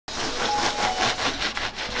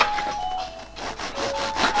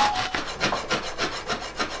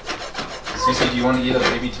do you want to eat a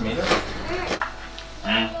baby tomato?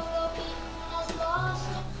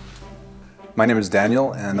 My name is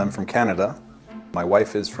Daniel and I'm from Canada. My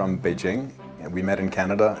wife is from Beijing. We met in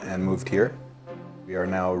Canada and moved here. We are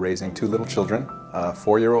now raising two little children, a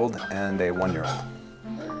 4-year-old and a 1-year-old.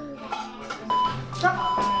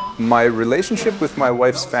 My relationship with my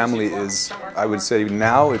wife's family is, I would say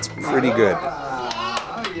now it's pretty good.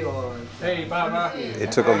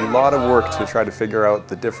 It took a lot of work to try to figure out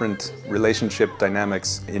the different relationship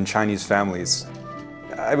dynamics in Chinese families.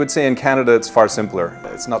 I would say in Canada it's far simpler.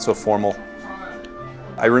 It's not so formal.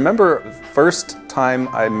 I remember the first time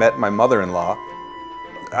I met my mother-in-law,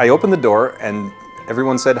 I opened the door and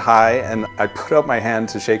everyone said hi, and I put out my hand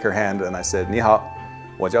to shake her hand and I said, 你好,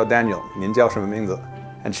 我叫 Daniel, 您叫什么名字?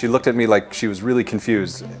 And she looked at me like she was really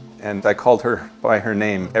confused, and I called her by her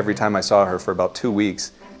name every time I saw her for about 2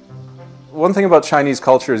 weeks. One thing about Chinese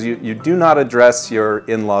culture is you do not address your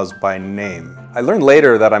in-laws by name. I learned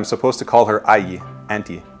later that I'm supposed to call her 阿姨,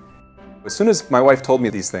 auntie. As soon as my wife told me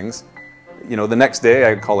these things, you know, the next day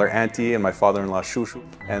I call her auntie and my father-in-law 叔叔,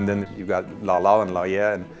 and then you've got 姥姥 and 姥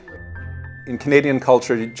爷. And in Canadian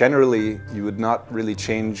culture, generally you would not really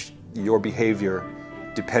change your behavior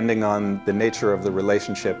depending on the nature of the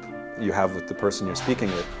relationship you have with the person you're speaking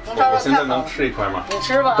with. But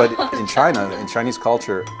in China, in Chinese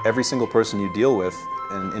culture, every single person you deal with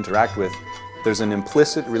and interact with, there's an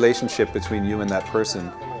implicit relationship between you and that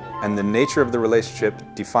person. And the nature of the relationship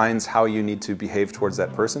defines how you need to behave towards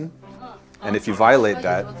that person. And if you violate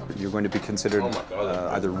that, you're going to be considered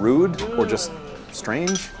either rude or just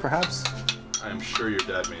strange, perhaps. I'm sure your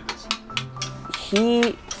dad made this.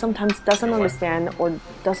 He sometimes doesn't understand or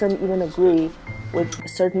doesn't even agree with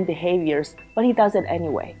certain behaviors, but he does it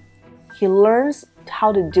anyway. He learns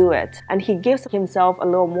how to do it, and he gives himself a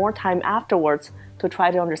little more time afterwards to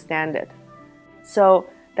try to understand it. So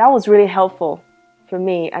that was really helpful for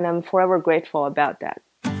me, and I'm forever grateful about that.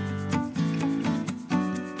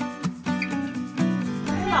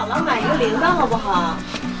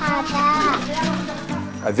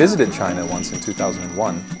 I visited China once in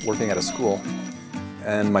 2001, working at a school,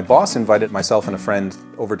 and my boss invited myself and a friend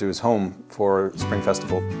over to his home for Spring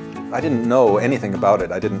Festival. I didn't know anything about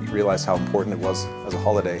it. I didn't realize how important it was as a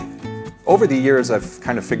holiday. Over the years, I've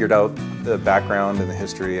kind of figured out the background and the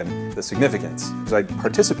history and the significance. As I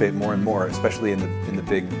participate more and more, especially in the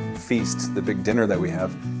big feast, the big dinner that we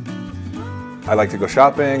have. I like to go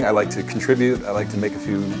shopping, I like to contribute, I like to make a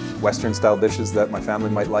few Western-style dishes that my family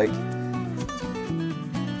might like.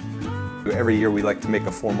 Every year we like to make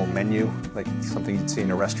a formal menu, like something you'd see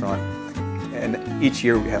in a restaurant. And each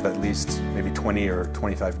year we have at least maybe 20 or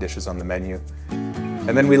 25 dishes on the menu.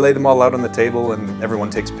 And then we lay them all out on the table and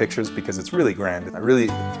everyone takes pictures because it's really grand. I really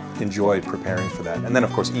enjoy preparing for that. And then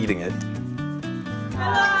of course eating it.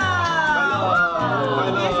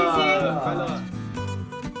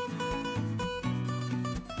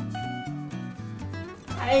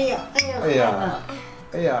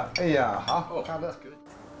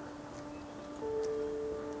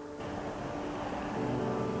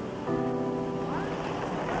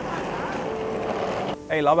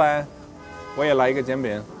 Hey, 老板，我也来一个煎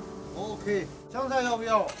饼。OK， 香菜要不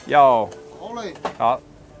要？要。好嘞。好。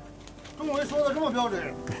中文说的这么标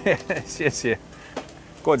准。谢谢，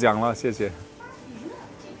过奖了，谢谢。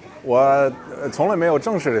我从来没有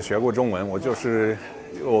正式的学过中文，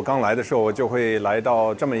我刚来的时候，我就会来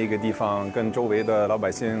到这么一个地方，跟周围的老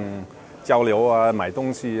百姓交流啊，买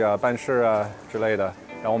东西啊，办事啊之类的，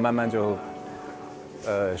然后慢慢就，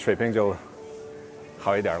水平就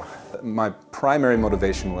好一点了。My primary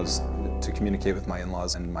motivation was to communicate with my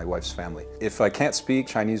in-laws and my wife's family. If I can't speak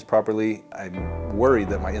Chinese properly, I'm worried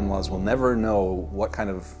that my in-laws will never know what kind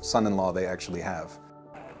of son-in-law they actually have.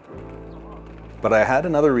 But I had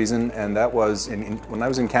another reason, and that was when I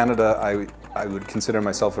was in Canada, I would consider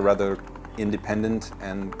myself a rather independent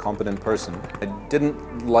and competent person. I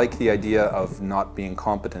didn't like the idea of not being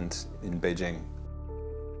competent in Beijing.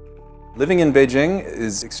 Living in Beijing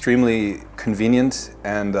is extremely convenient,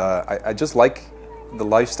 and I just like the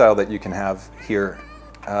lifestyle that you can have here.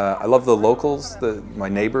 I love the locals. My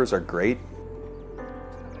neighbors are great.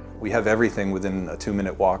 We have everything within a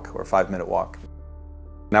 2-minute walk or 5-minute walk.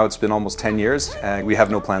 Now it's been almost 10 years, and we have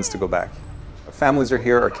no plans to go back. Our families are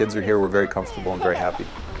here, our kids are here, we're very comfortable and very happy.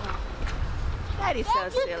 That is so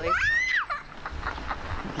silly.